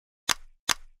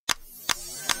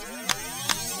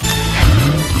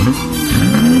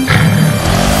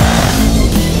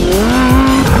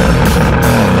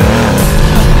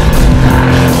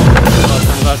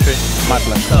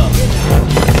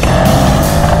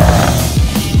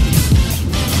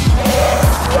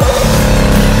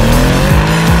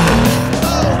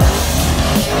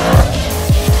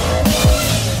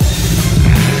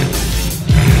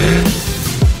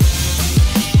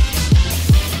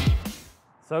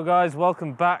Hello guys,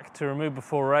 welcome back to Remove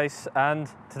Before Race, and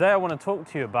today I want to talk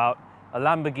to you about a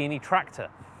Lamborghini tractor.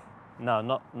 No,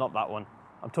 not that one.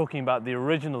 I'm talking about the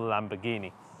original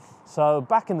Lamborghini. So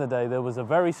back in the day there was a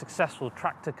very successful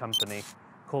tractor company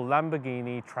called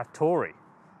Lamborghini Trattori,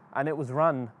 and it was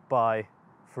run by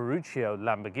Ferruccio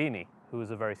Lamborghini, who was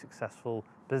a very successful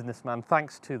businessman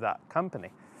thanks to that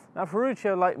company. Now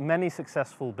Ferruccio, like many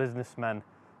successful businessmen,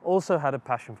 also had a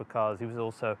passion for cars. He was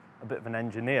also a bit of an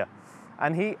engineer.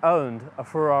 And he owned a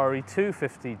Ferrari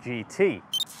 250 GT,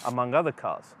 among other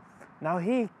cars. Now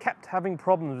he kept having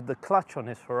problems with the clutch on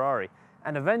his Ferrari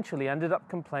and eventually ended up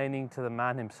complaining to the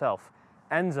man himself,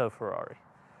 Enzo Ferrari.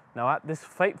 Now at this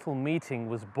fateful meeting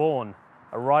was born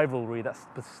a rivalry that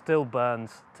still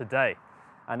burns today.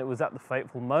 And it was at the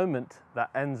fateful moment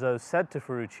that Enzo said to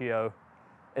Ferruccio,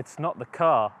 "It's not the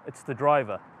car, it's the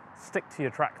driver. Stick to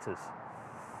your tractors."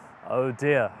 Oh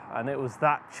dear, and it was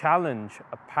that challenge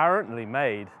apparently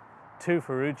made to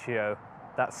Ferruccio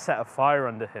that set a fire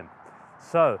under him.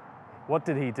 So, what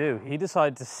did he do? He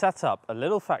decided to set up a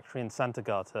little factory in Santa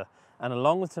Gata, and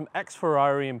along with some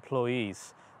ex-Ferrari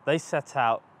employees, they set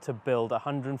out to build a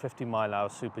 150-mile-hour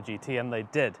Super GT, and they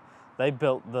did. They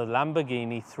built the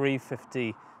Lamborghini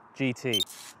 350 GT,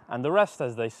 and the rest,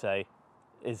 as they say,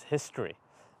 is history.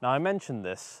 Now, I mentioned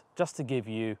this just to give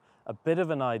you a bit of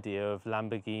an idea of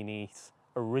Lamborghini's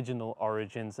original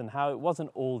origins and how it wasn't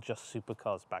all just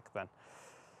supercars back then.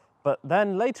 But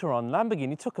then later on,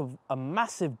 Lamborghini took a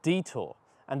massive detour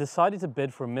and decided to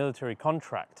bid for a military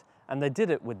contract, and they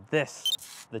did it with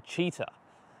this, the Cheetah.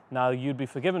 Now, you'd be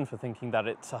forgiven for thinking that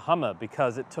it's a Hummer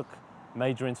because it took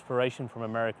major inspiration from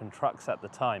American trucks at the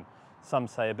time. Some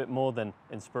say a bit more than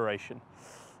inspiration.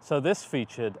 So this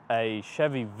featured a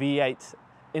Chevy V8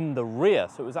 in the rear,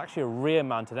 so it was actually a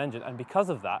rear-mounted engine, and because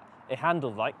of that, it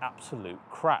handled like absolute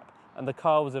crap, and the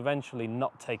car was eventually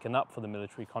not taken up for the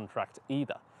military contract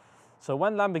either. So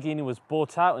when Lamborghini was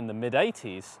bought out in the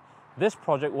mid-80s, this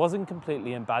project wasn't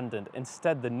completely abandoned.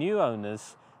 Instead, the new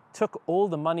owners took all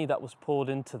the money that was poured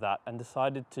into that and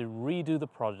decided to redo the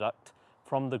product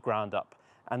from the ground up,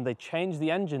 and they changed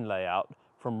the engine layout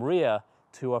from rear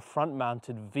to a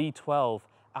front-mounted V12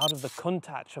 out of the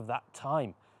Countach of that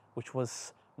time, which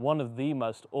was one of the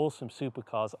most awesome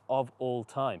supercars of all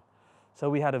time. So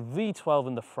we had a V12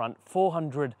 in the front,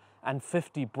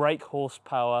 450 brake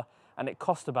horsepower, and it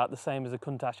cost about the same as a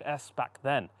Countach S back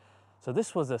then. So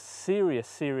this was a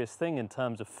serious thing in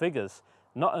terms of figures,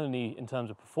 not only in terms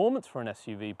of performance for an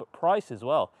SUV, but price as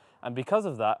well. And because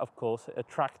of that, of course, it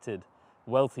attracted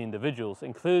wealthy individuals,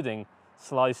 including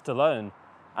Sly Stallone.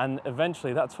 And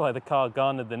eventually that's why the car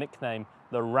garnered the nickname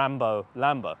the Rambo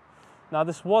Lambo. Now,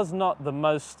 this was not the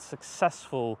most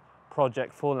successful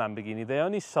project for Lamborghini. They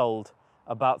only sold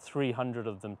about 300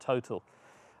 of them total.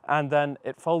 And then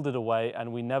it folded away,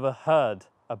 and we never heard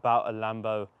about a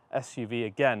Lambo SUV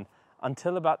again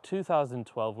until about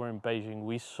 2012, where in Beijing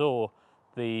we saw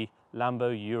the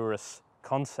Lambo Urus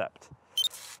concept.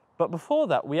 But before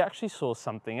that, we actually saw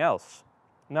something else.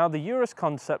 Now, the Urus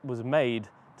concept was made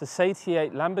to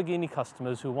satiate Lamborghini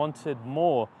customers who wanted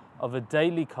more of a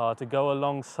daily car to go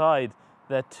alongside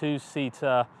their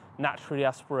two-seater, naturally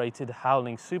aspirated,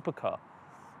 howling supercar.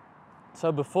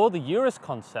 So before the Urus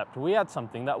concept, we had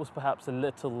something that was perhaps a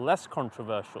little less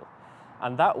controversial,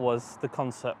 and that was the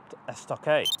concept Stock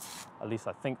A. At least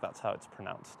I think that's how it's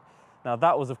pronounced. Now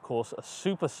that was, of course, a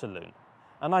super saloon.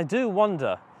 And I do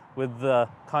wonder, with the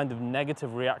kind of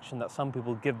negative reaction that some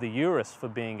people give the Urus for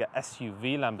being an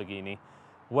SUV Lamborghini,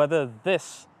 whether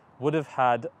this would have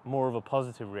had more of a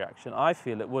positive reaction. I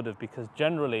feel it would have, because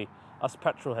generally us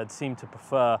petrolheads seem to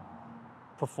prefer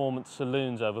performance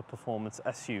saloons over performance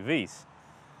SUVs.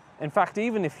 In fact,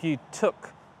 even if you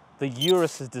took the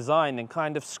Urus's design and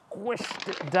kind of squished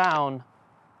it down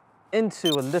into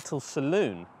a little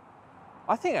saloon,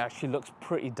 I think it actually looks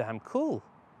pretty damn cool.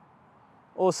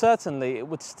 Or certainly it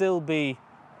would still be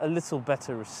a little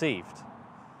better received.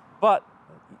 But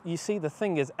you see, the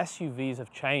thing is, SUVs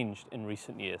have changed in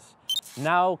recent years.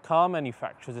 Now car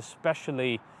manufacturers,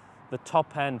 especially the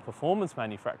top-end performance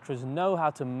manufacturers, know how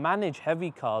to manage heavy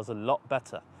cars a lot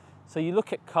better. So you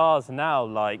look at cars now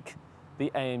like the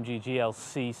AMG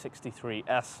GLC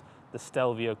 63S, the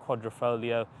Stelvio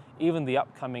Quadrifoglio, even the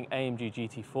upcoming AMG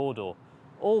GT 4-door,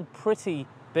 all pretty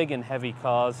big and heavy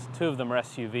cars. Two of them are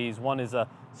SUVs, one is a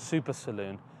super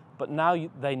saloon. But now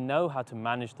they know how to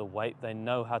manage the weight, they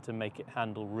know how to make it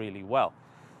handle really well.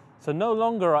 So no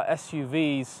longer are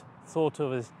SUVs thought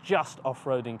of as just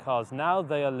off-roading cars. Now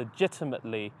they are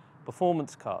legitimately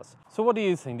performance cars. So what do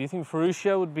you think? Do you think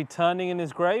Ferruccio would be turning in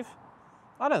his grave?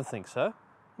 I don't think so.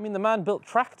 I mean, the man built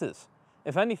tractors.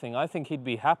 If anything, I think he'd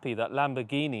be happy that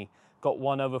Lamborghini got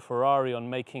one over Ferrari on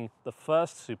making the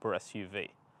first super SUV.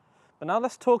 But now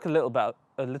let's talk a little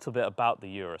bit about the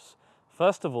Urus.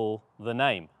 First of all, the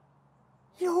name.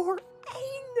 Your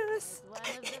anus.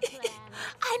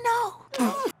 I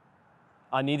know.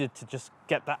 I needed to just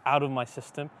get that out of my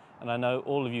system, and I know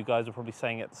all of you guys are probably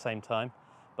saying it at the same time,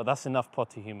 but that's enough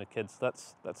potty humor, kids.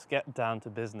 Let's get down to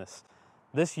business.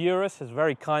 This Urus has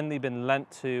very kindly been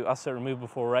lent to us at Remove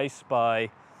Before Race by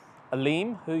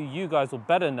Aleem, who you guys will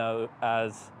better know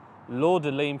as Lord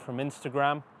Aleem from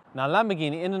Instagram. Now,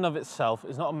 Lamborghini in and of itself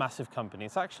is not a massive company.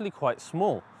 It's actually quite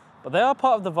small, but they are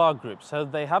part of the VAR group, so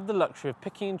they have the luxury of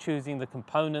picking and choosing the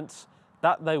components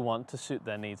that they want to suit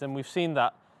their needs. And we've seen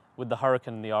that with the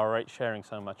Hurricane and the R8 sharing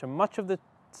so much. And much of the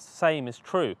same is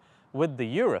true with the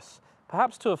Urus,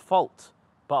 perhaps to a fault,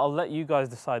 but I'll let you guys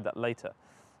decide that later.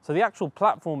 So the actual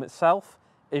platform itself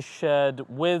is shared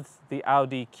with the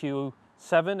Audi Q7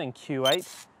 and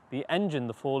Q8. The engine,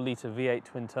 the 4-litre V8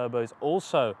 twin turbo, is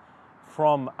also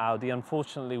from Audi.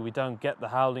 Unfortunately, we don't get the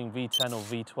howling V10 or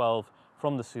V12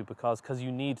 from the supercars because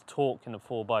you need torque in a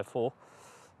 4x4.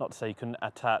 Not to say you can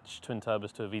attach twin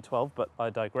turbos to a V12, but I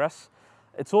digress.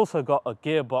 It's also got a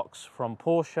gearbox from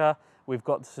Porsche. We've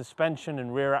got the suspension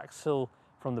and rear axle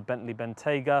from the Bentley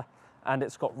Bentayga, and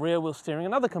it's got rear wheel steering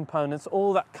and other components,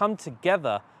 all that come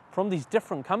together from these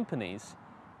different companies,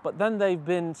 but then they've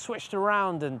been switched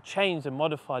around and changed and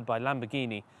modified by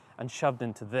Lamborghini and shoved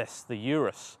into this, the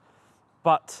Urus.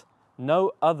 But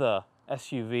no other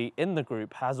SUV in the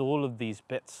group has all of these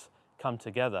bits come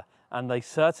together, and they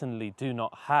certainly do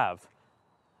not have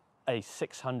a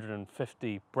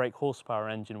 650 brake horsepower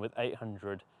engine with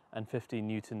 850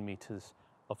 Newton meters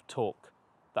of torque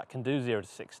that can do 0 to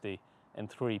 60 in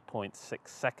 3.6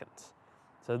 seconds.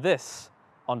 So this,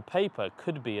 on paper,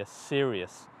 could be a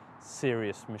serious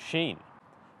machine.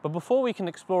 But before we can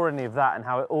explore any of that and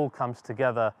how it all comes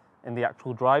together in the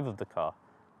actual drive of the car,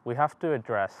 we have to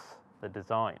address the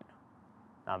design.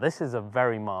 Now, this is a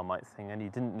very Marmite thing, and you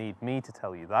didn't need me to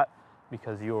tell you that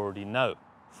because you already know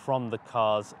from the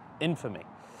car's infamy.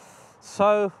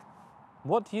 So,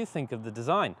 what do you think of the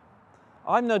design?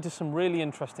 I've noticed some really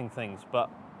interesting things, but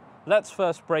let's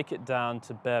first break it down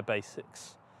to bare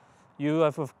basics. You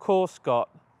have, of course, got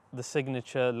the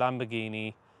signature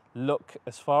Lamborghini look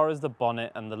as far as the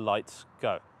bonnet and the lights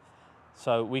go.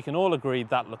 So we can all agree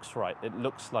that looks right. It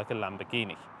looks like a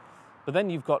Lamborghini. But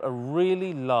then you've got a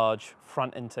really large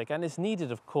front intake, and it's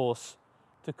needed, of course,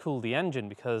 to cool the engine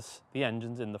because the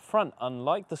engine's in the front.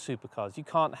 Unlike the supercars, you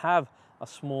can't have a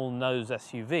small nose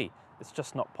SUV. It's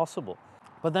just not possible.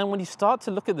 But then when you start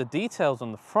to look at the details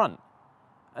on the front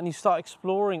and you start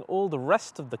exploring all the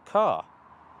rest of the car,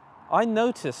 I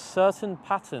noticed certain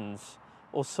patterns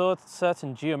or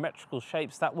certain geometrical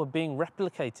shapes that were being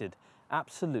replicated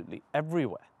absolutely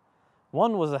everywhere.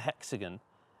 One was a hexagon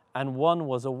and one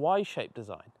was a Y-shaped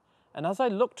design. And as I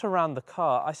looked around the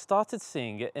car, I started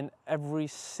seeing it in every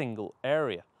single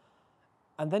area.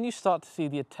 And then you start to see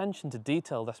the attention to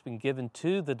detail that's been given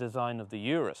to the design of the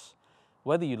Urus.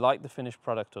 Whether you like the finished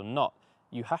product or not,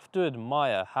 you have to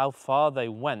admire how far they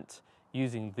went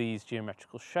using these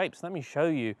geometrical shapes. Let me show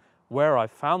you where I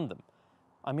found them.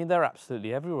 I mean, they're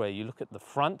absolutely everywhere. You look at the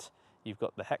front, you've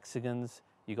got the hexagons,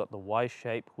 you've got the Y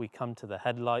shape. We come to the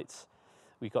headlights,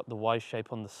 we've got the Y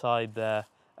shape on the side there.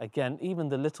 Again, even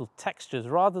the little textures,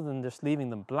 rather than just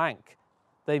leaving them blank,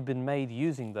 they've been made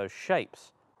using those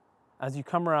shapes. As you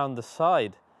come around the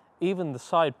side, even the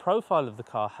side profile of the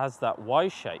car has that Y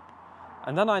shape.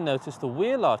 And then I noticed the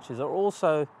wheel arches are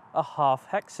also a half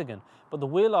hexagon, but the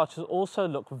wheel arches also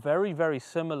look very, very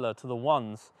similar to the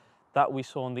ones that we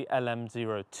saw on the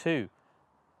LM02.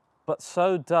 But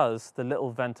so does the little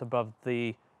vent above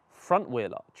the front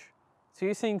wheel arch. So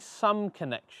you're seeing some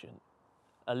connection,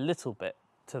 a little bit,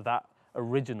 to that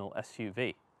original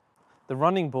SUV. The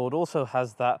running board also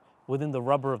has that within the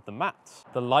rubber of the mats.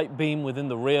 The light beam within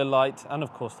the rear light, and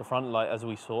of course the front light as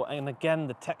we saw, and again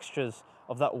the textures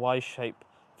of that Y shape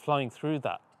flowing through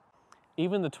that.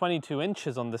 Even the 22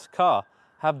 inches on this car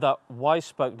have that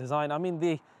Y-spoke design. I mean,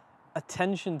 the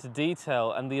attention to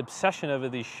detail and the obsession over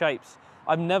these shapes,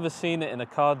 I've never seen it in a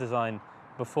car design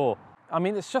before. I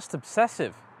mean, it's just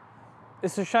obsessive.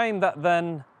 It's a shame that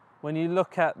then when you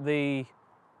look at the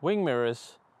wing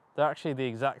mirrors, they're actually the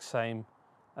exact same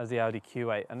as the Audi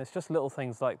Q8, and it's just little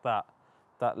things like that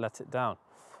that let it down.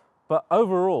 But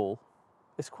overall,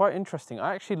 it's quite interesting.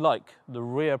 I actually like the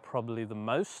rear probably the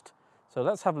most. So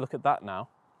let's have a look at that now.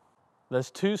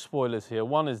 There's two spoilers here.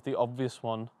 One is the obvious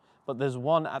one, but there's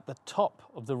one at the top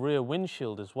of the rear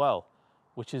windshield as well,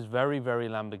 which is very, very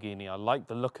Lamborghini. I like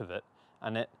the look of it,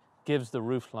 and it gives the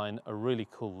roofline a really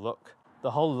cool look.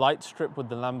 The whole light strip with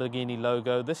the Lamborghini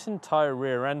logo, this entire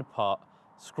rear end part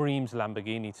screams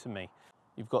Lamborghini to me.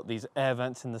 You've got these air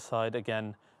vents in the side,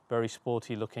 again, very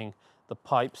sporty looking. The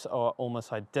pipes are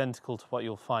almost identical to what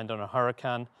you'll find on a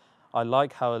Huracan. I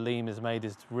like how Aleem has made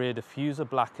his rear diffuser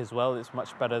black as well. It's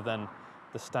much better than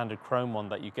the standard chrome one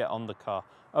that you get on the car.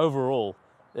 Overall,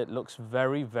 it looks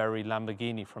very, very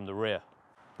Lamborghini from the rear.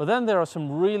 But then there are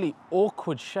some really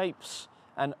awkward shapes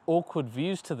and awkward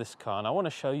views to this car, and I want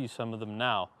to show you some of them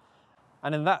now.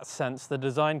 And in that sense, the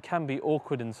design can be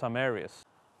awkward in some areas.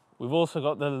 We've also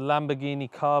got the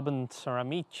Lamborghini carbon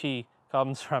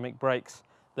ceramic brakes.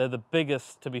 They're the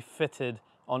biggest to be fitted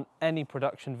on any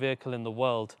production vehicle in the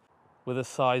world, with a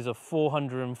size of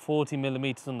 440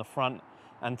 millimeters on the front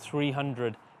and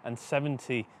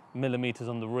 370 millimeters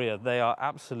on the rear. They are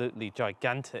absolutely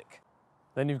gigantic.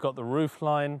 Then you've got the roof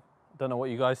line. Don't know what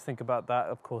you guys think about that.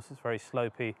 Of course, it's very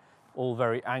slopey, all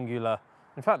very angular.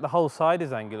 In fact, the whole side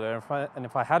is angular. And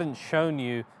if I hadn't shown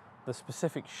you the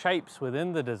specific shapes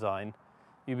within the design,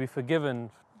 you'd be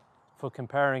forgiven for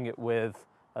comparing it with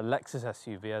a Lexus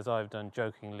SUV, as I've done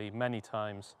jokingly many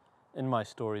times in my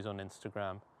stories on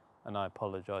Instagram. And I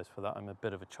apologize for that. I'm a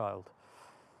bit of a child.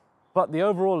 But the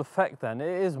overall effect then,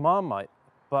 it is Marmite.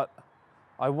 But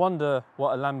I wonder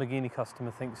what a Lamborghini customer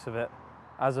thinks of it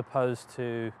as opposed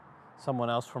to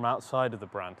someone else from outside of the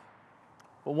brand.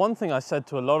 But one thing I said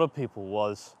to a lot of people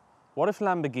was, what if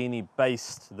Lamborghini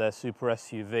based their super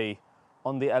SUV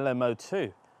on the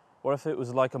LMO2? What if it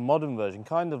was like a modern version,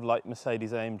 kind of like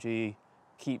Mercedes AMG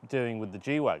keep doing with the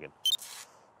G-Wagon?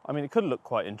 I mean, it could look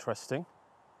quite interesting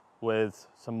with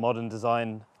some modern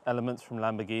design elements from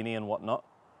Lamborghini and whatnot.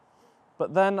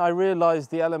 But then I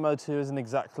realized the LMO2 isn't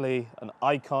exactly an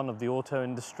icon of the auto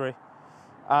industry,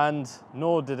 and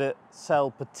nor did it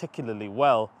sell particularly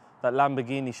well, that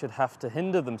Lamborghini should have to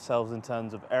hinder themselves in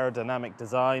terms of aerodynamic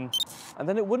design. And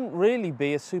then it wouldn't really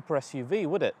be a super SUV,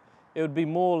 would it? It would be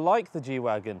more like the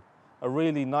G-Wagon, a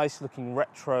really nice looking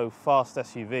retro fast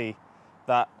SUV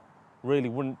that really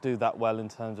wouldn't do that well in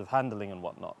terms of handling and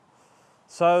whatnot.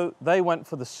 So they went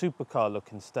for the supercar look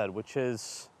instead, which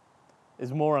is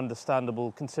more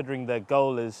understandable considering their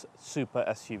goal is super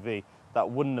SUV. That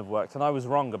wouldn't have worked, and I was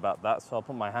wrong about that, so I'll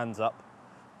put my hands up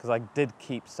because I did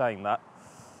keep saying that.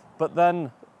 But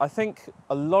then I think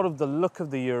a lot of the look of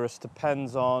the Urus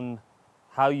depends on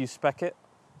how you spec it.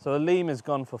 So Aleem has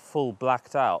gone for full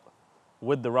blacked out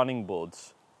with the running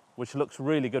boards, which looks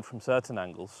really good from certain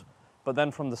angles. But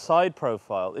then from the side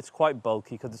profile, it's quite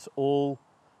bulky because it's all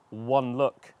one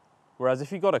look. Whereas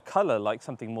if you got a color like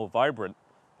something more vibrant,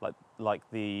 like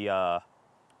the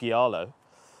Giallo,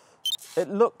 it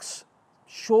looks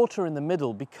shorter in the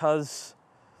middle because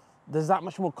there's that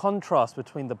much more contrast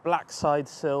between the black side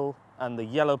sill and the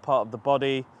yellow part of the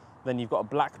body. Then you've got a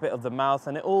black bit of the mouth,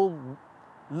 and it all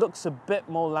looks a bit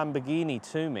more Lamborghini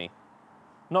to me.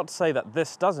 Not to say that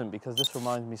this doesn't, because this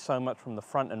reminds me so much from the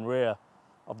front and rear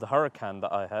of the Huracan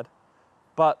that I had.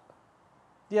 But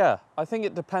yeah, I think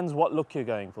it depends what look you're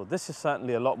going for. This is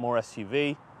certainly a lot more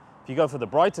SUV. If you go for the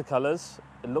brighter colors,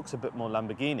 it looks a bit more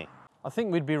Lamborghini. I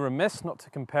think we'd be remiss not to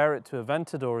compare it to a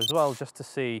Aventador as well, just to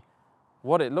see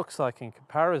what it looks like in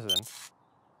comparison.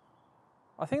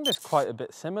 I think they're quite a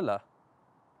bit similar.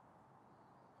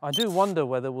 I do wonder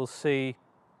whether we'll see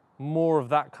more of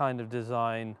that kind of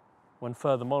design when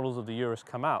further models of the Urus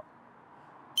come out.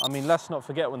 I mean, let's not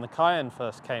forget when the Cayenne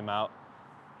first came out,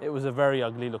 it was a very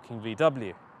ugly looking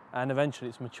VW, and eventually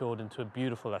it's matured into a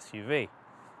beautiful SUV.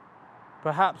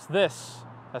 Perhaps this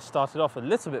has started off a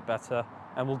little bit better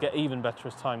and will get even better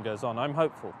as time goes on. I'm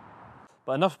hopeful.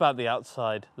 But enough about the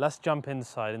outside. Let's jump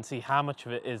inside and see how much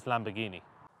of it is Lamborghini.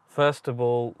 First of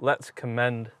all, let's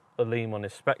commend Aleem on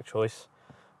his spec choice,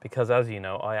 because as you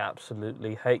know, I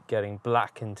absolutely hate getting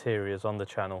black interiors on the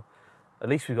channel. At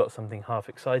least we've got something half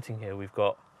exciting here. We've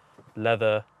got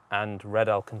leather and red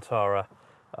Alcantara,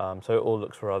 so it all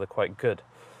looks rather quite good.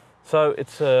 So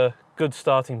it's a good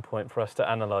starting point for us to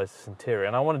analyze this interior,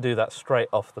 and I want to do that straight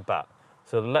off the bat.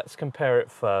 So let's compare it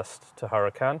first to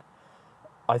Huracan.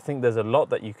 I think there's a lot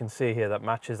that you can see here that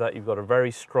matches that. You've got a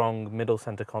very strong middle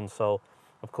center console.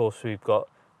 Of course, we've got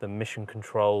the mission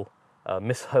control,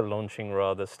 missile launching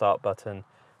rather, start button.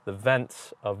 The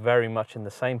vents are very much in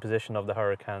the same position of the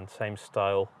Huracan, same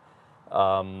style.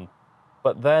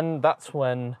 But then that's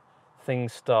when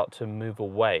things start to move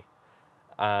away.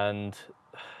 And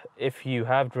if you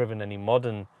have driven any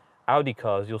modern Audi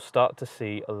cars, you'll start to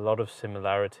see a lot of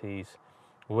similarities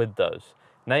with those.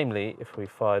 Namely, if we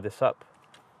fire this up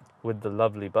with the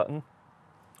lovely button,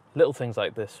 little things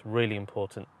like this, really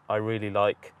important. I really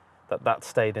like that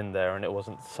stayed in there and it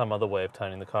wasn't some other way of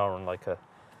turning the car on,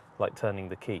 like turning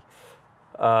the key.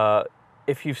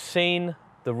 If you've seen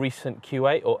the recent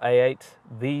Q8 or A8,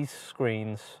 these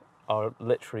screens are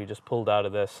literally just pulled out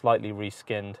of there, slightly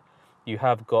reskinned. You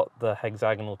have got the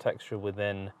hexagonal texture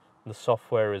within the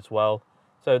software as well.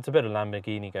 So it's a bit of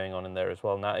Lamborghini going on in there as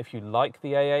well. Now, if you like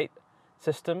the A8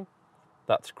 system,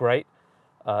 that's great.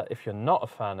 If you're not a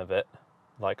fan of it,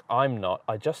 like I'm not,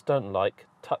 I just don't like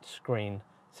touchscreen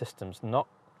systems, not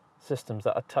systems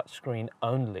that are touchscreen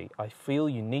only. I feel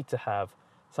you need to have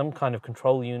some kind of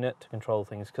control unit to control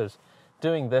things, because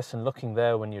doing this and looking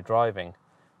there when you're driving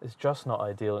is just not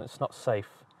ideal and it's not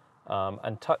safe.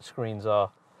 And touchscreens are,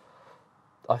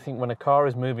 I think when a car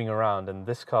is moving around, and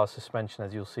this car's suspension,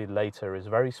 as you'll see later, is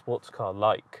very sports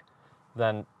car-like,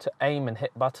 then to aim and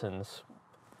hit buttons,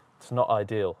 it's not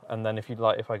ideal. And then if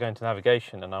I go into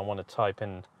navigation and I want to type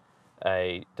in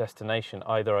a destination,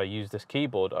 either I use this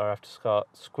keyboard or I have to start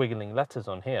squiggling letters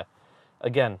on here.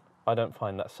 Again, I don't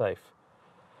find that safe.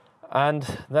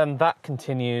 And then that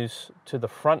continues to the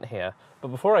front here. But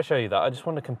before I show you that, I just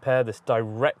want to compare this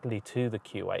directly to the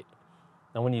Q8.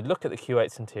 Now, when you look at the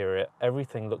Q8's interior,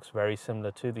 everything looks very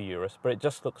similar to the Urus, but it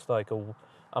just looks like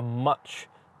a much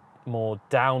more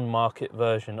down-market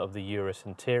version of the Urus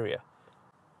interior.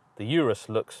 The Urus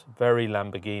looks very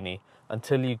Lamborghini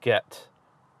until you get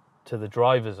to the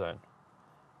driver zone.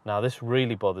 Now, this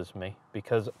really bothers me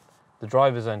because the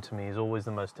driver zone to me is always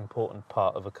the most important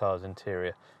part of a car's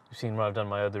interior. You've seen when I've done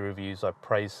my other reviews, I've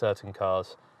praised certain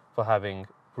cars for having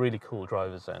really cool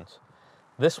driver zones.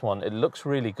 This one, it looks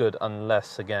really good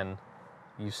unless, again,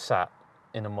 you sat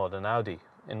in a modern Audi,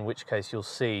 in which case you'll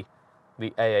see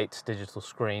the A8's digital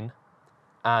screen,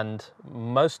 and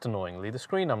most annoyingly, the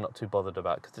screen I'm not too bothered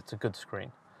about because it's a good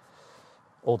screen,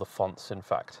 or the fonts in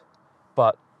fact,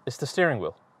 but it's the steering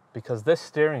wheel, because this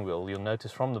steering wheel, you'll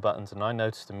notice from the buttons, and I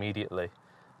noticed immediately,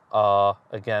 are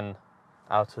again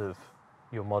out of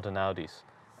your modern Audis,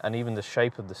 and even the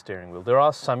shape of the steering wheel. There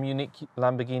are some unique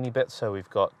Lamborghini bits, so we've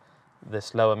got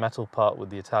this lower metal part with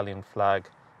the Italian flag,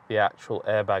 the actual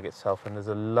airbag itself, and there's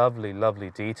a lovely, lovely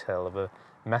detail of a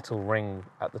metal ring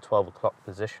at the 12 o'clock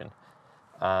position.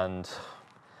 And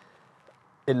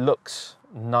it looks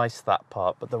nice, that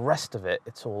part, but the rest of it,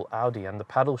 it's all Audi. And the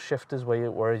paddle shifters,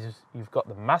 whereas you've got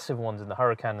the massive ones in the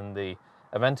Huracan and the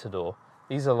Aventador,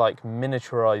 these are like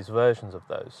miniaturized versions of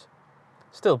those.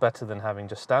 Still better than having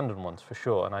just standard ones for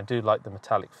sure, and I do like the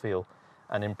metallic feel,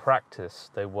 and in practice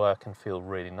they work and feel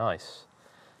really nice.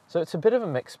 So it's a bit of a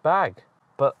mixed bag,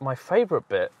 but my favorite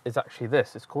bit is actually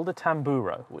this. It's called a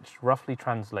tamburo, which roughly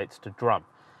translates to drum,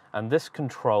 and this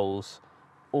controls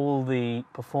all the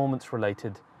performance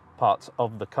related parts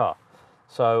of the car.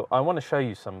 So I want to show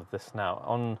you some of this now.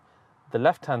 On the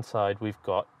left hand side we've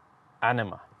got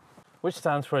ANIMA, which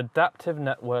stands for Adaptive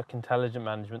Network Intelligent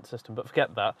Management System, but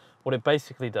forget that. What it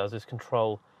basically does is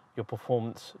control your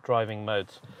performance driving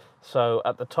modes. So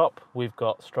at the top we've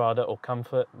got Strada or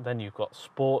Comfort, then you've got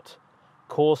Sport,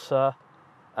 Corsa,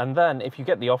 and then if you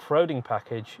get the off-roading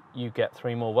package you get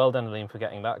 3 more. Well done, Aline, for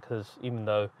getting that, because even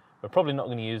though we're probably not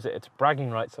going to use it, it's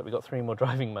bragging rights that we've got 3 more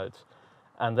driving modes.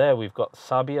 And there we've got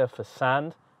Sabbia for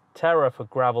sand, Terra for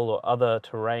gravel or other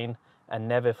terrain, and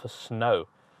Neve for snow.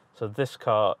 So this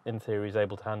car, in theory, is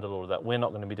able to handle all of that. We're not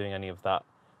going to be doing any of that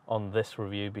on this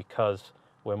review because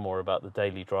we're more about the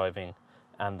daily driving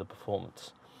and the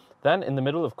performance. Then in the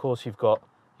middle, of course, you've got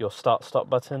your start-stop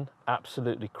button,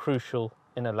 absolutely crucial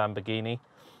in a Lamborghini.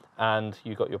 And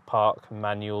you've got your park,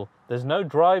 manual. There's no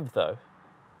drive though,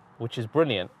 which is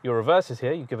brilliant. Your reverse is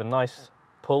here. You give a nice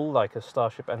pull like a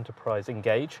Starship Enterprise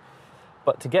engage.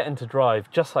 But to get into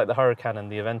drive, just like the Huracan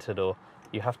and the Aventador,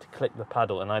 you have to click the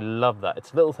paddle, and I love that.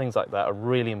 It's little things like that are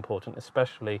really important,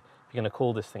 especially if you're going to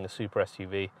call this thing a super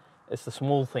SUV. It's the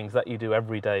small things that you do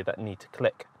every day that need to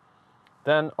click.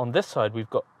 Then on this side, we've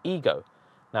got Ego.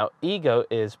 Now, Ego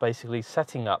is basically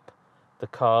setting up the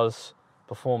car's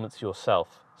performance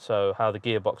yourself. So how the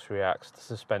gearbox reacts, the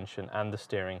suspension and the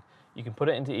steering. You can put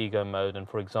it into Ego mode and,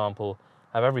 for example,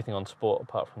 have everything on sport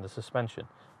apart from the suspension,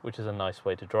 which is a nice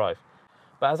way to drive.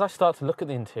 But as I start to look at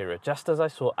the interior, just as I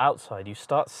saw outside, you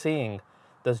start seeing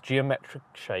those geometric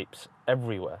shapes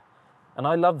everywhere. And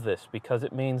I love this because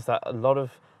it means that a lot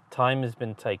of time has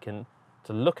been taken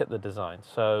to look at the design.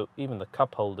 So even the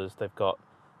cup holders, they've got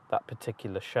that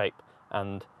particular shape,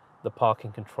 and the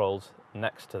parking controls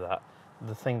next to that.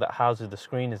 The thing that houses the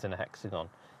screen is in a hexagon.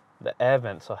 The air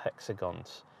vents are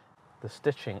hexagons. The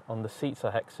stitching on the seats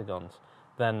are hexagons.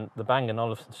 Then the Bang &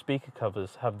 Olufsen speaker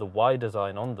covers have the Y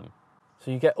design on them. So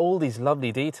you get all these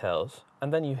lovely details,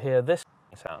 and then you hear this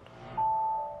sound.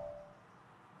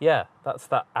 Yeah, that's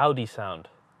that Audi sound.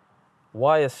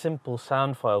 Why a simple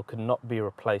sound file could not be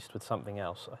replaced with something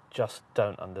else, I just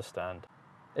don't understand.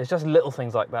 It's just little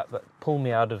things like that that pull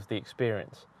me out of the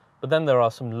experience. But then there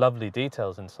are some lovely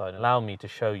details inside. Allow me to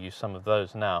show you some of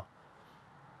those now.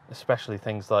 Especially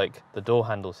things like the door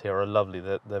handles here are lovely.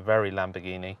 They're very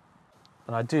Lamborghini.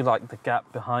 And I do like the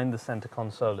gap behind the center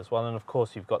console as well. And of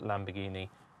course you've got Lamborghini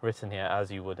written here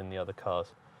as you would in the other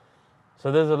cars.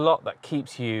 So there's a lot that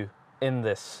keeps you in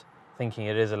this thinking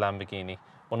it is a Lamborghini.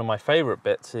 One of my favorite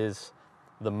bits is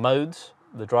the modes,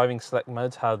 the driving select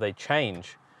modes, how they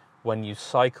change when you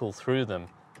cycle through them.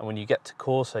 And when you get to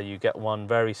Corsa, you get one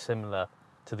very similar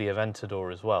to the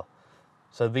Aventador as well.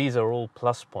 So these are all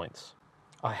plus points.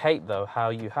 I hate though how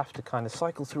you have to kind of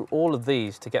cycle through all of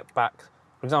these to get back.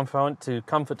 For example, if I went to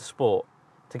Comfort to Sport,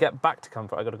 to get back to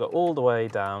Comfort, I've got to go all the way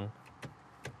down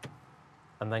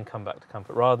and then come back to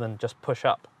Comfort rather than just push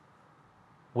up.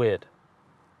 Weird.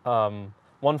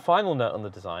 One final note on the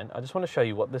design, I just want to show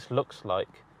you what this looks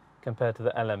like compared to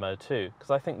the LMO2, because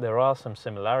I think there are some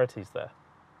similarities there.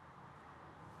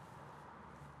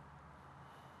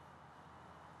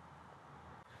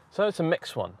 So it's a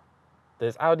mixed one.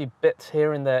 There's Audi bits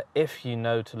here and there if you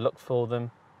know to look for them,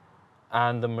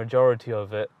 and the majority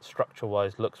of it,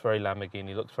 structure-wise, looks very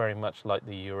Lamborghini, looks very much like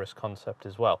the Urus concept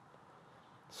as well.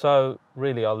 So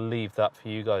really, I'll leave that for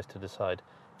you guys to decide.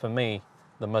 For me,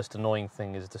 the most annoying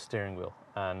thing is the steering wheel,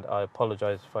 and I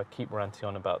apologize if I keep ranting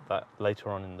on about that later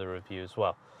on in the review as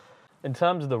well. In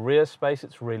terms of the rear space,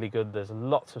 it's really good. There's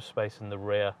lots of space in the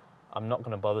rear. I'm not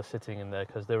going to bother sitting in there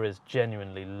because there is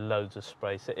genuinely loads of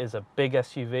space. It is a big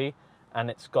SUV and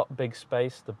it's got big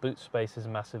space. The boot space is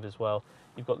massive as well.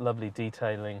 You've got lovely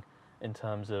detailing in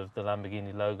terms of the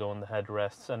Lamborghini logo on the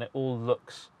headrests, and it all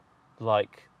looks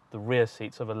like the rear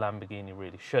seats of a Lamborghini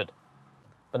really should.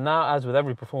 But now, as with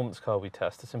every performance car we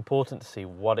test, it's important to see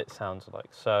what it sounds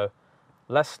like. So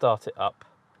let's start it up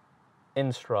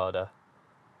in Strada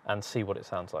and see what it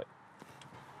sounds like.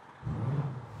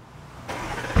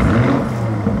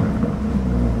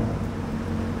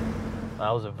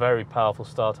 That was a very powerful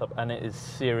startup, and it is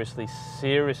seriously,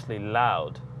 seriously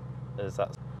loud. There's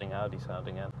that Audi sound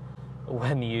again.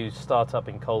 When you start up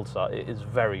in cold start, it is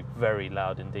very, very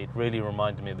loud indeed. Really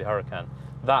reminded me of the Huracan.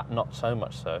 That, not so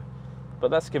much so. But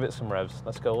let's give it some revs.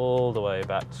 Let's go all the way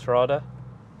back to Strada.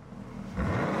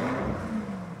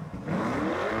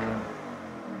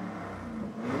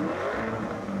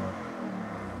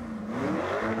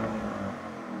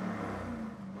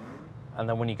 And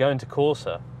then when you go into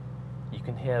Corsa, you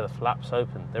can hear the flaps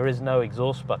open. There is no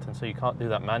exhaust button, so you can't do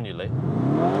that manually.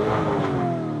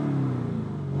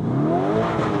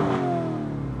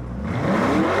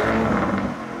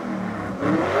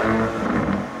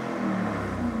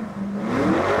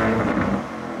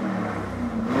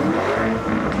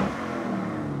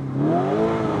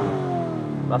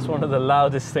 That's one of the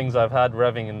loudest things I've had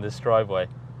revving in this driveway.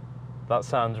 That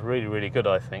sounds really, really good,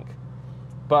 I think.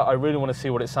 But I really want to see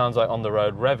what it sounds like on the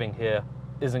road. Revving here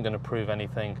isn't going to prove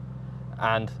anything,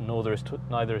 and neither is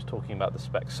talking about the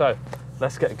specs. So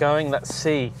let's get going. Let's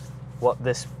see what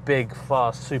this big,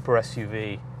 fast super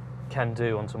SUV can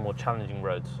do on some more challenging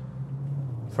roads.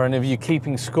 For any of you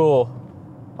keeping score,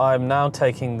 I'm now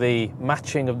taking the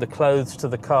matching of the clothes to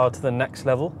the car to the next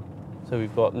level. So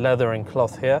we've got leather and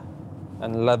cloth here,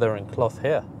 and leather and cloth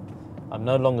here. I'm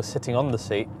no longer sitting on the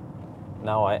seat,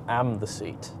 now I am the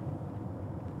seat.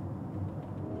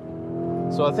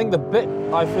 So I think the bit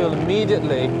I feel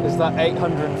immediately is that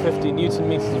 850 Newton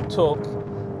meters of torque.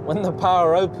 When the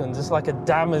power opens, it's like a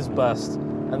dam is burst,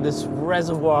 and this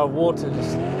reservoir of water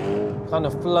just kind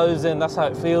of flows in. That's how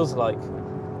it feels like.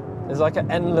 There's like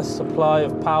an endless supply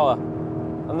of power,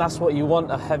 and that's what you want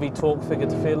a heavy torque figure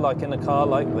to feel like in a car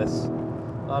like this.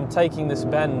 I'm taking this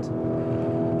bend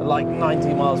at like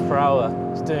 90 miles per hour,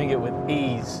 just doing it with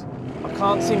ease. I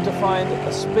can't seem to find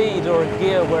a speed or a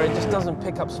gear where it just doesn't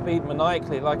pick up speed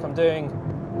maniacally like I'm doing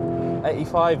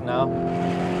 85 now.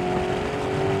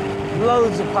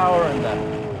 Loads of power in there.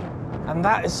 And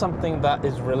that is something that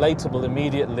is relatable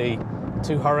immediately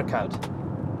to Huracan.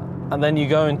 And then you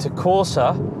go into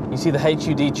Corsa, you see the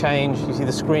HUD change, you see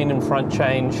the screen in front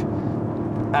change,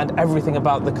 and everything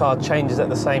about the car changes at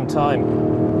the same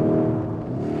time.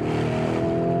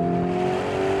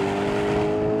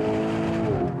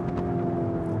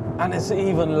 And it's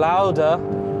even louder.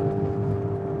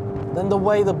 Then the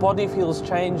way the body feels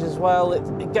change as well.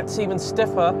 It gets even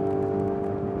stiffer.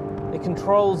 It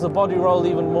controls the body roll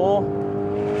even more.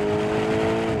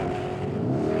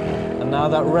 And now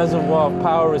that reservoir of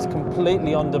power is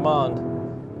completely on demand.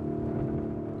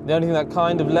 The only thing that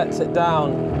kind of lets it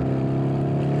down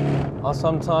are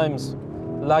sometimes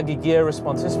laggy gear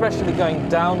response, especially going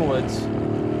downwards,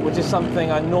 which is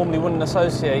something I normally wouldn't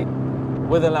associate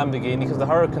with a Lamborghini, because the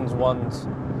Huracan's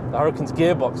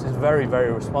gearbox is very,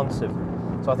 very responsive.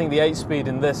 So I think the 8-speed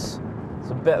in this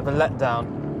is a bit of a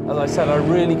letdown. As I said, I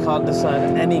really can't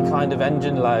discern any kind of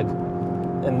engine lag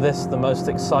in this, the most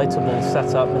excitable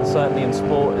setup, and certainly in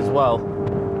sport as well.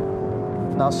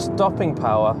 Now, stopping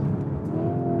power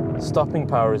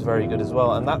is very good as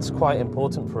well, and that's quite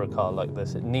important for a car like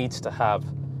this. It needs to have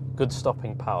good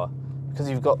stopping power, because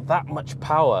you've got that much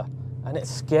power, and it's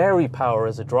scary power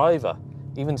as a driver,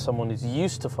 even someone who's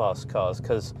used to fast cars,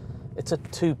 because it's a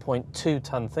 2.2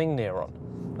 ton thing near on.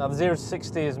 Now, the 0 to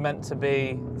 60 is meant to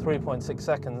be 3.6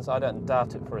 seconds. I don't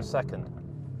doubt it for a second.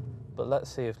 But let's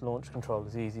see if launch control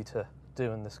is easy to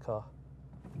do in this car.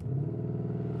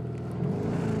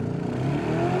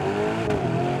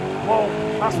 Whoa,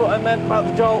 that's what I meant about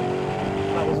the jolt.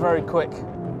 That was very quick.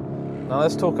 Now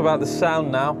let's talk about the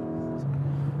sound now.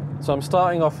 So I'm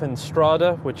starting off in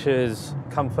Strada, which is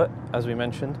comfort, as we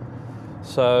mentioned.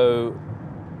 So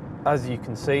as you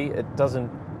can see, it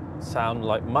doesn't sound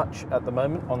like much at the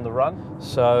moment on the run.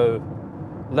 So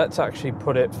let's actually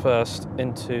put it first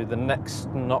into the next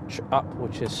notch up,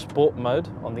 which is sport mode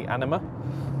on the Anima.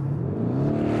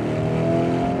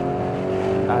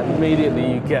 And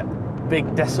immediately you get big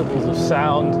decibels of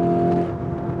sound,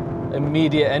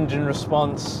 immediate engine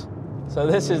response. So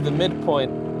this is the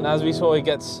midpoint, and as we saw, it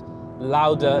gets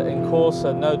louder in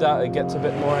Corsa. No doubt it gets a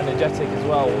bit more energetic as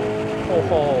well.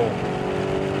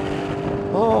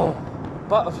 Oh,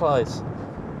 butterflies.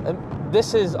 And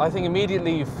this is, I think,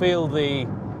 immediately you feel the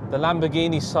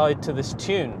Lamborghini side to this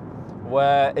tune,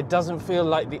 where it doesn't feel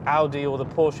like the Audi or the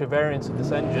Porsche variants of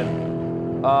this engine.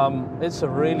 It's a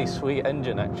really sweet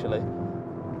engine, actually.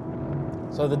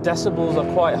 So the decibels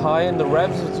are quite high in the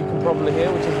revs, as you can probably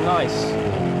hear, which is nice.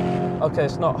 Okay,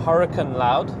 it's not Huracan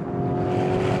loud,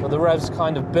 but the revs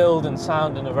kind of build and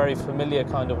sound in a very familiar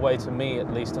kind of way to me,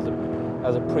 at least as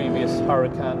a previous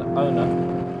Huracan owner.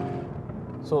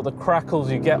 So the crackles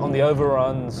you get on the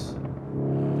overruns,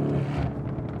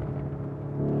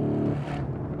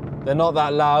 they're not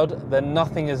that loud. They're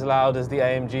nothing as loud as the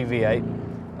AMG V8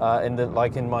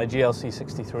 like in my GLC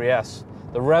 63S.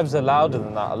 The revs are louder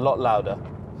than that, a lot louder,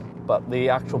 but the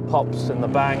actual pops and the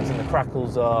bangs and the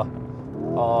crackles are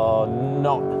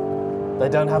not. They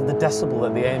don't have the decibel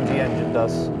that the AMG engine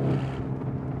does.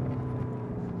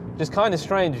 Which is kind of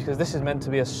strange, because this is meant to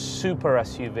be a super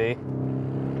SUV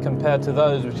compared to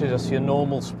those which are just your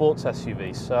normal sports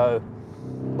SUV. So,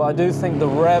 but I do think the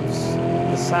revs,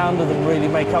 the sound of them really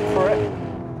make up for it.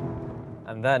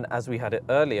 And then, as we had it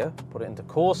earlier, put it into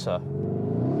Corsa,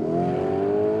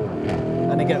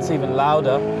 and it gets even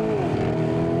louder.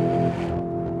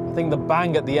 I think the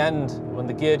bang at the end when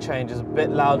the gear change is a bit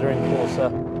louder in Corsa.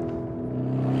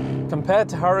 Compared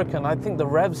to Huracan, I think the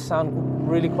revs sound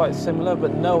really quite similar,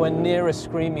 but nowhere near as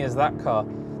screamy as that car.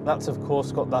 That's, of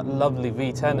course, got that lovely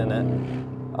V10 in it.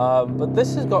 But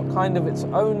this has got kind of its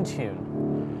own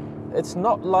tune. It's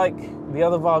not like the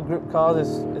other VAR Group cars,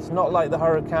 it's not like the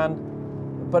Huracan,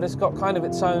 but it's got kind of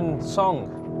its own song,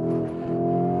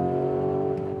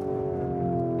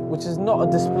 which is not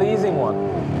a displeasing one.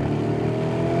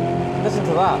 Listen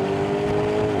to that.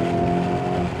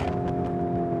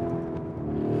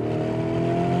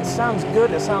 It sounds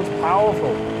good, it sounds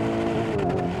powerful.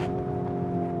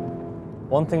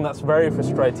 One thing that's very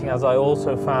frustrating, as I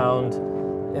also found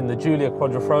in the Giulia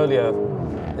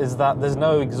Quadrifoglio, is that there's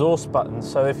no exhaust button.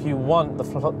 So if you want the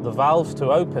valves to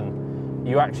open,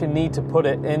 you actually need to put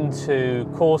it into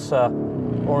Corsa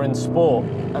or in Sport.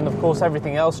 And of course,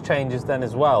 everything else changes then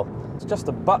as well. It's just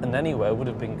a button anywhere would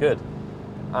have been good.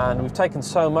 And we've taken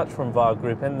so much from VAR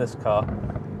Group in this car.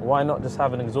 Why not just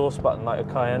have an exhaust button like a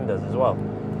Cayenne does as well?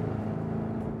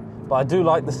 But I do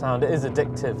like the sound, it is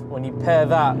addictive. When you pair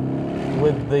that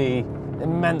with the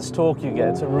immense torque you get,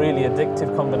 it's a really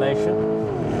addictive combination.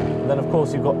 And then of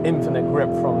course you've got infinite grip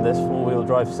from this four-wheel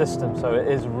drive system, so it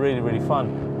is really, really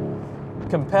fun.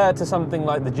 Compared to something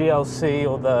like the GLC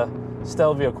or the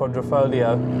Stelvio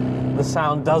Quadrifoglio, the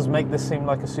sound does make this seem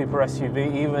like a super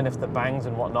SUV, even if the bangs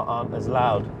and whatnot aren't as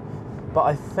loud. But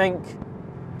I think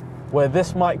where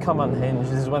this might come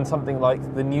unhinged is when something like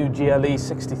the new GLE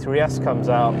 63S comes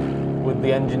out with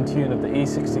the engine tune of the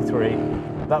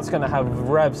E63. That's going to have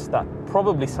revs that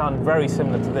probably sound very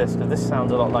similar to this, because this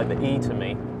sounds a lot like the E to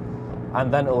me.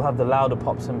 And then it'll have the louder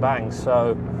pops and bangs.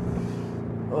 So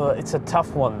it's a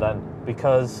tough one then,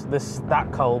 because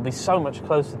that car will be so much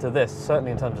closer to this,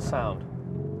 certainly in terms of sound.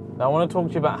 Now I want to talk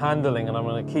to you about handling, and I'm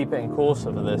going to keep it in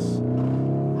Corsa for this.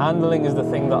 Handling is the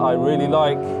thing that I really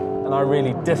like and I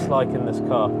really dislike in this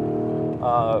car.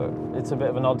 It's a bit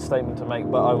of an odd statement to make,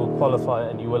 but I will qualify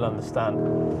it and you will understand.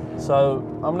 So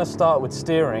I'm going to start with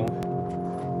steering.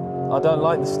 I don't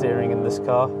like the steering in this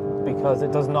car because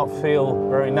it does not feel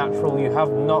very natural. You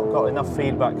have not got enough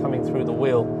feedback coming through the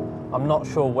wheel. I'm not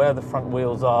sure where the front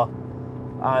wheels are,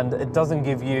 and it doesn't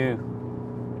give you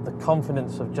the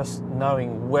confidence of just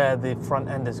knowing where the front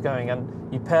end is going.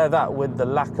 And you pair that with the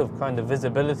lack of kind of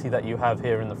visibility that you have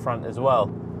here in the front as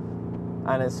well,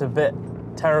 and it's a bit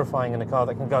terrifying in a car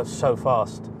that can go so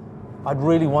fast. I'd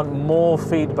really want more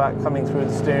feedback coming through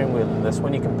the steering wheel in this.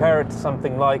 When you compare it to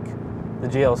something like the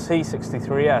GLC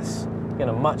 63S, in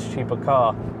a much cheaper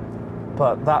car,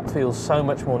 but that feels so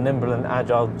much more nimble and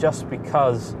agile just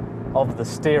because of the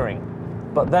steering.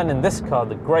 But then in this car,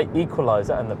 the great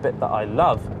equalizer and the bit that I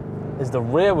love is the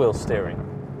rear wheel steering.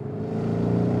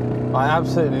 I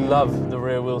absolutely love the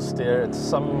rear wheel steer. It's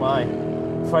some of my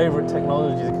favorite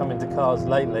technology to come into cars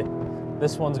lately.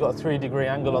 This one's got a 3-degree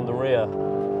angle on the rear,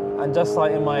 and just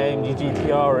like in my AMG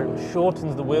GTR, it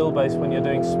shortens the wheelbase when you're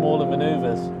doing smaller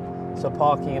maneuvers, so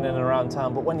parking in and around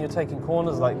town. But when you're taking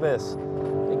corners like this,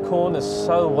 it corners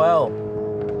so well.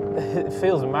 It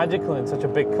feels magical in such a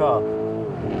big car.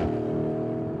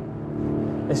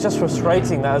 It's just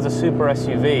frustrating that as a super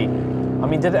SUV, I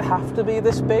mean, did it have to be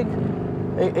this big?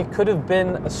 It could have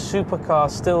been a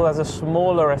supercar still as a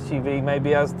smaller SUV,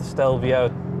 maybe as the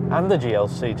Stelvio and the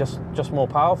GLC, just more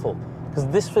powerful, because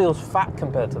this feels fat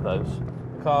compared to those.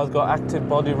 The car's got active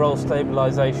body roll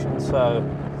stabilization, so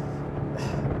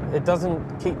it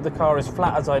doesn't keep the car as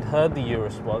flat as I'd heard the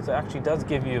Urus was. It actually does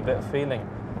give you a bit of feeling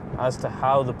as to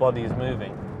how the body is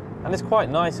moving. And it's quite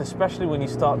nice, especially when you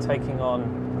start taking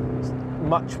on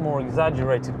much more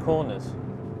exaggerated corners.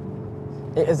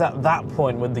 It is at that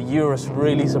point when the Urus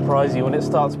really surprises you, when it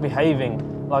starts behaving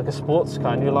like a sports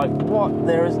car, and you're like, what?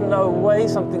 There is no way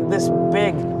something this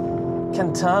big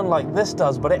can turn like this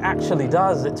does, but it actually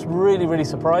does. It's really, really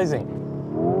surprising.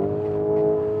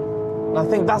 And I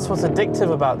think that's what's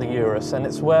addictive about the Urus, and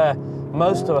it's where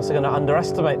most of us are going to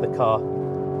underestimate the car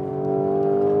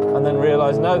and then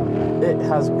realize, no, it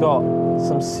has got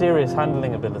some serious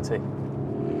handling ability.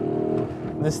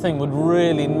 This thing would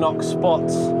really knock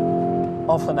spots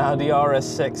off an Audi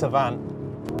RS6 Avant.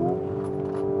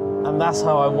 And that's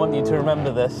how I want you to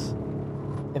remember this.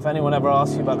 If anyone ever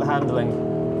asks you about the handling,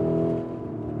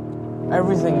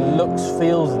 everything looks,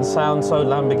 feels and sounds so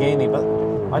Lamborghini, but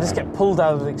I just get pulled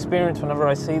out of the experience whenever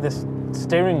I see this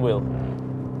steering wheel.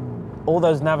 All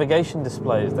those navigation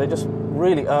displays, they just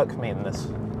really irk me in this.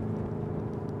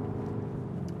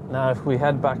 Now if we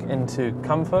head back into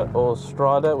comfort or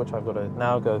Strada, which I've got to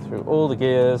now go through all the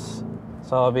gears,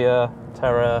 Sabia,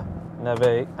 Terra,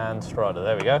 Neve and Strada,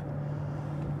 there we go.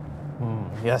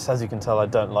 Yes, as you can tell, I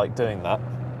don't like doing that.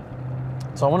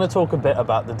 So I want to talk a bit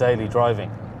about the daily driving.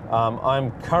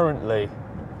 I'm currently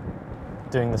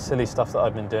doing the silly stuff that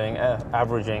I've been doing,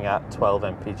 averaging at 12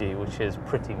 mpg, which is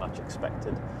pretty much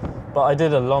expected. But I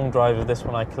did a long drive of this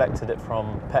when I collected it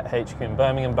from Pet HQ in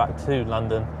Birmingham back to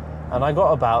London, and I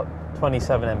got about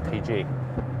 27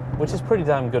 mpg, which is pretty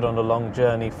damn good on a long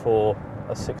journey for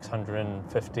a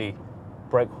 650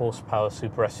 brake horsepower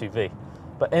super SUV.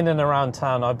 But in and around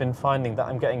town, I've been finding that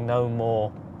I'm getting no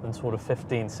more than sort of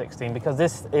 15, 16, because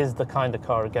this is the kind of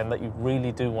car, again, that you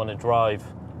really do want to drive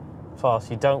fast.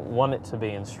 You don't want it to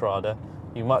be in Strada.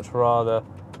 You much rather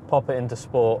pop it into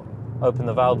sport, open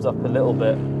the valves up a little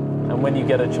bit, and when you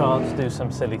get a chance, do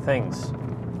some silly things.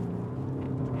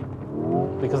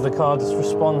 Because the car just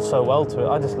responds so well to it.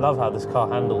 I just love how this car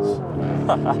handles.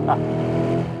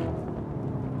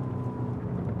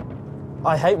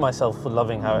 I hate myself for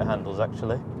loving how it handles,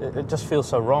 actually. It just feels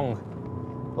so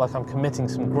wrong, like I'm committing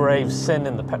some grave sin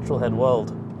in the petrolhead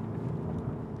world.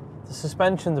 The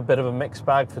suspension's a bit of a mixed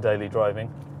bag for daily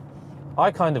driving. I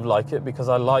kind of like it because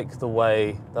I like the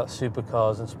way that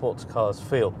supercars and sports cars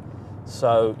feel.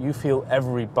 So you feel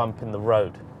every bump in the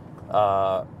road,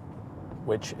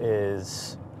 which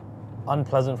is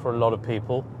unpleasant for a lot of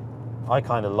people. I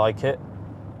kind of like it,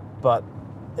 but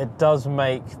it does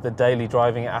make the daily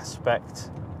driving aspect,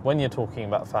 when you're talking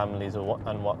about families and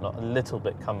whatnot, a little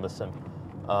bit cumbersome.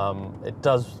 It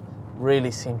does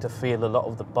really seem to feel a lot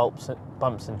of the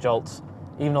bumps and jolts.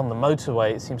 Even on the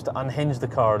motorway, it seems to unhinge the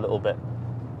car a little bit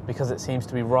because it seems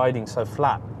to be riding so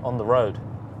flat on the road.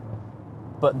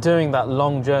 But doing that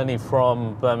long journey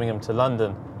from Birmingham to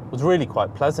London was really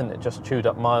quite pleasant. It just chewed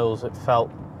up miles. It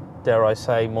felt, dare I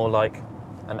say, more like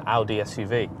an Audi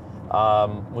SUV.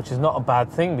 Which is not a bad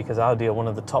thing because Audi are one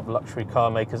of the top luxury car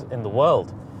makers in the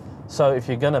world. So if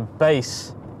you're going to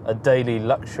base a daily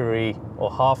luxury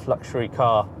or half luxury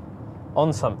car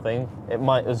on something, it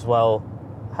might as well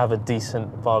have a decent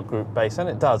VAR group base, and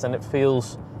it does, and it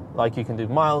feels like you can do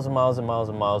miles and miles and miles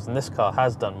and miles, and this car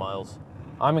has done miles.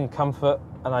 I'm in comfort,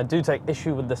 and I do take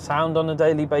issue with the sound on a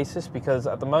daily basis, because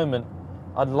at the moment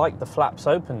I'd like the flaps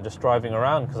open just driving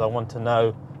around, because I want to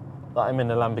know that I'm in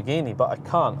a Lamborghini, but I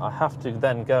can't. I have to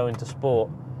then go into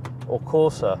Sport or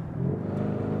Corsa,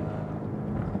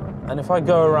 and if I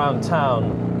go around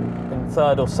town in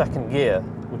third or second gear,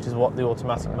 which is what the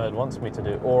automatic mode wants me to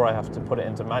do, or I have to put it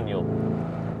into manual,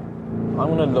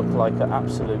 I'm going to look like an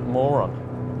absolute moron.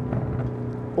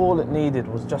 All it needed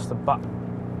was just a button.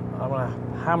 I'm going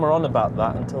to hammer on about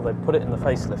that until they put it in the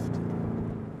facelift.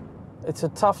 It's a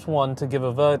tough one to give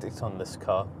a verdict on this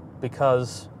car,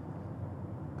 because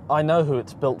I know who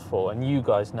it's built for, and you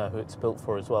guys know who it's built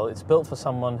for as well. It's built for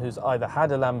someone who's either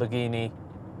had a Lamborghini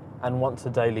and wants a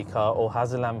daily car, or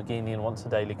has a Lamborghini and wants a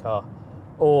daily car,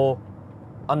 or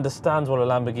understands what a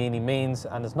Lamborghini means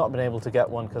and has not been able to get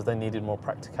one because they needed more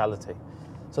practicality.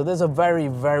 So there's a very,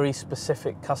 very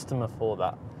specific customer for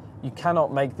that. You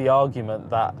cannot make the argument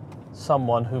that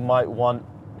someone who might want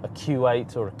a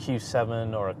Q8 or a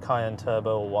Q7 or a Cayenne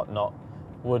Turbo or whatnot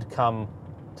would come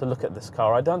to look at this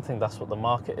car. I don't think that's what the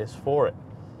market is for it.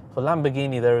 For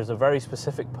Lamborghini, there is a very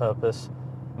specific purpose,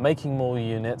 making more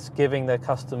units, giving their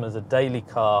customers a daily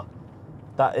car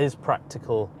that is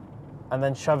practical, and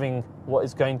then shoving what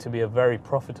is going to be a very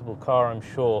profitable car, I'm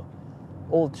sure,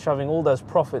 shoving all those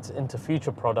profits into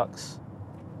future products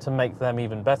to make them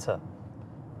even better.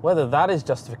 Whether that is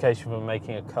justification for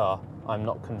making a car, I'm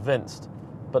not convinced,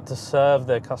 but to serve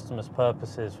their customers'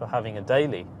 purposes for having a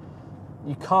daily,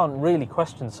 you can't really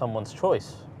question someone's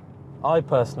choice. I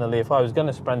personally, if I was going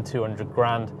to spend 200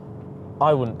 grand,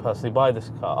 I wouldn't personally buy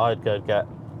this car. I'd go get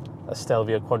a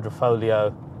Stelvio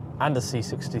Quadrifoglio and a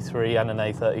C63 and an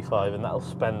A35, and that'll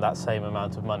spend that same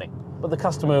amount of money. But the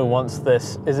customer who wants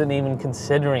this isn't even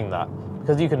considering that,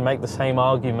 because you can make the same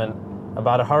argument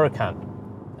about a Huracan.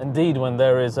 Indeed, when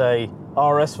there is a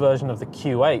RS version of the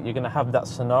Q8, you're going to have that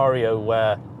scenario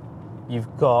where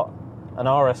you've got an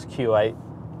RS Q8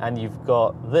 and you've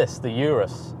got this, the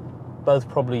Urus, both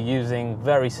probably using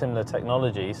very similar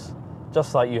technologies,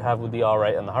 just like you have with the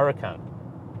R8 and the Huracan.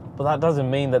 But that doesn't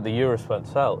mean that the Urus won't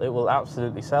sell. It will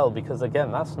absolutely sell, because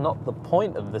again, that's not the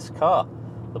point of this car.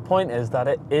 The point is that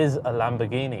it is a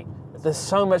Lamborghini. There's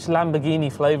so much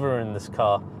Lamborghini flavor in this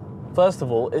car. First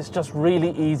of all, it's just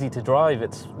really easy to drive.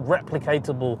 It's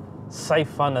replicatable, safe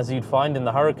fun as you'd find in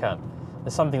the Huracan.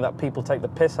 It's something that people take the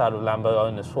piss out of Lambo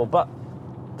owners for, but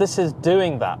this is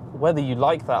doing that. Whether you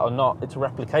like that or not, it's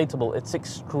replicatable. It's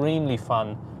extremely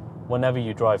fun whenever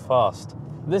you drive fast.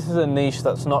 This is a niche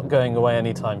that's not going away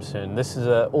anytime soon. This is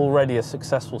already a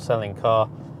successful selling car.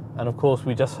 And of course,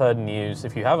 we just heard news,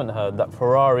 if you haven't heard, that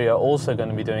Ferrari are also going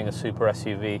to be doing a super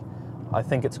SUV. I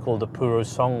think it's called a Puro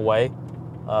Songway.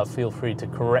 Feel free to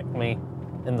correct me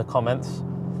in the comments.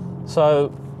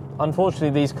 So,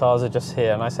 unfortunately, these cars are just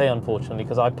here. And I say unfortunately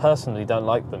because I personally don't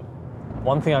like them.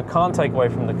 One thing I can't take away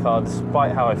from the car,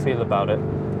 despite how I feel about it,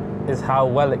 is how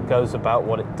well it goes about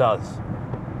what it does.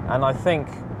 And I think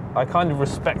I kind of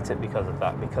respect it because of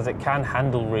that, because it can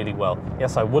handle really well.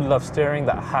 Yes, I would love steering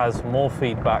that has more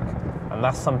feedback, and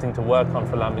that's something to work on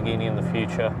for Lamborghini in the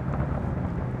future.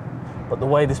 But the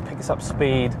way this picks up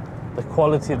speed, the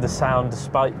quality of the sound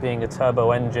despite being a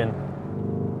turbo engine,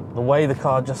 the way the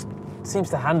car just seems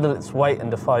to handle its weight and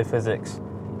defy physics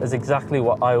is exactly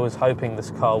what I was hoping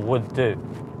this car would do.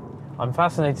 I'm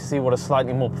fascinated to see what a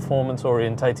slightly more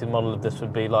performance-orientated model of this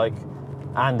would be like,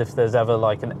 and if there's ever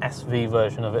like an SV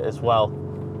version of it as well.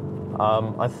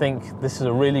 I think this is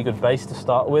a really good base to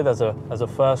start with as a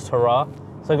first hurrah.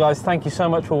 So guys, thank you so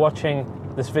much for watching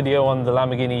this video on the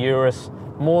Lamborghini Urus.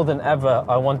 More than ever,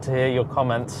 I want to hear your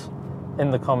comments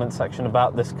in the comment section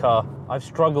about this car. I've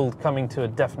struggled coming to a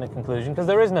definite conclusion, because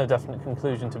there is no definite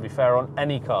conclusion, to be fair, on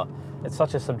any car. It's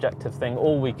such a subjective thing.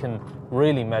 All we can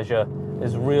really measure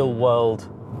is real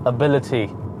world ability.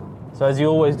 So as you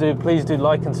always do, please do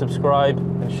like and subscribe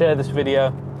and share this video.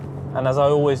 And as I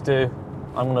always do,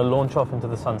 I'm going to launch off into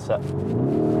the sunset.